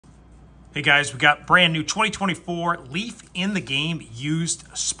Hey guys, we got brand new 2024 Leaf in the Game Used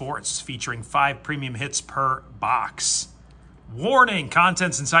Sports featuring 5 premium hits per box. Warning,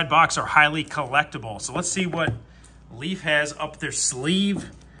 contents inside box are highly collectible. So let's see what Leaf has up their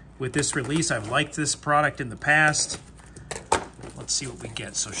sleeve with this release. I've liked this product in the past. Let's see what we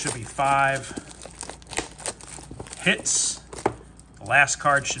get. So it should be 5 hits. The last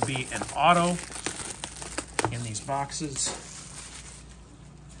card should be an auto in these boxes.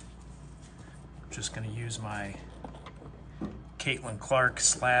 Just going to use my Caitlin Clark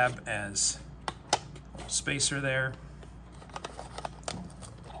slab as a spacer there.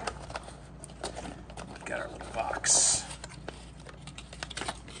 Got our little box.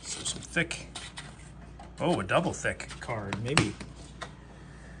 So some thick, a double thick card. Maybe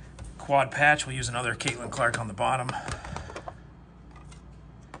quad patch. We'll use another Caitlin Clark on the bottom.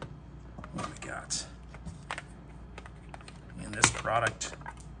 What do we got in this product?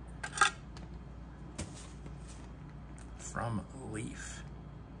 From Leaf.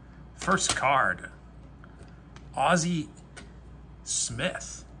 First card, Ozzie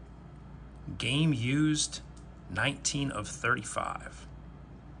Smith. Game used, 19 of 35.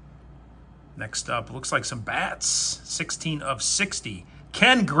 Next up, looks like some bats, 16 of 60.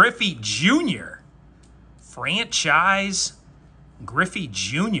 Ken Griffey Jr. Franchise Griffey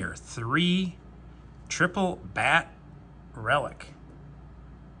Jr. 3 triple bat relic.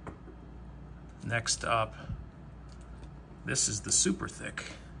 Next up, this is the super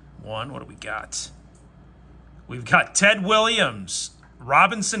thick one. What do we got? We've got Ted Williams,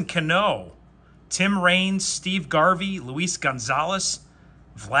 Robinson Cano, Tim Raines, Steve Garvey, Luis Gonzalez,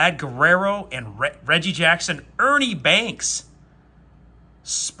 Vlad Guerrero, and Reggie Jackson, Ernie Banks.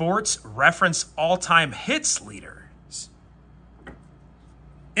 Sports Reference all-time hits leaders.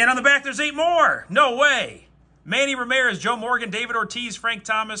 And on the back, there's 8 more. No way. Manny Ramirez, Joe Morgan, David Ortiz, Frank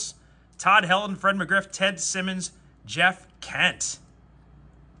Thomas, Todd Helton, Fred McGriff, Ted Simmons, Jeff Kent.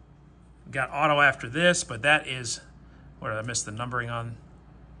 We got auto after this, but that is, what did I miss the numbering on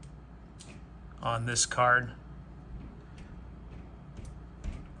this card?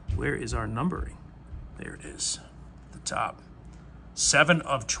 Where is our numbering? There it is, at the top. 7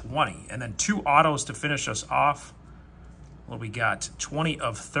 of 20, and then 2 autos to finish us off. What do we got? 20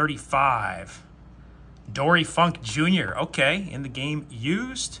 of 35. Dory Funk Jr., okay, in the game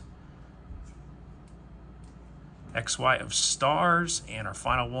used. XY of Stars, and our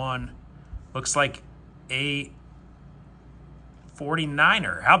final one looks like a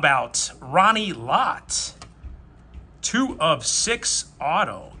 49er. How about Ronnie Lott? 2 of 6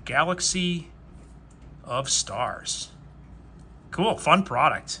 auto, Galaxy of Stars. Cool, fun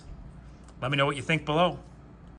product. Let me know what you think below.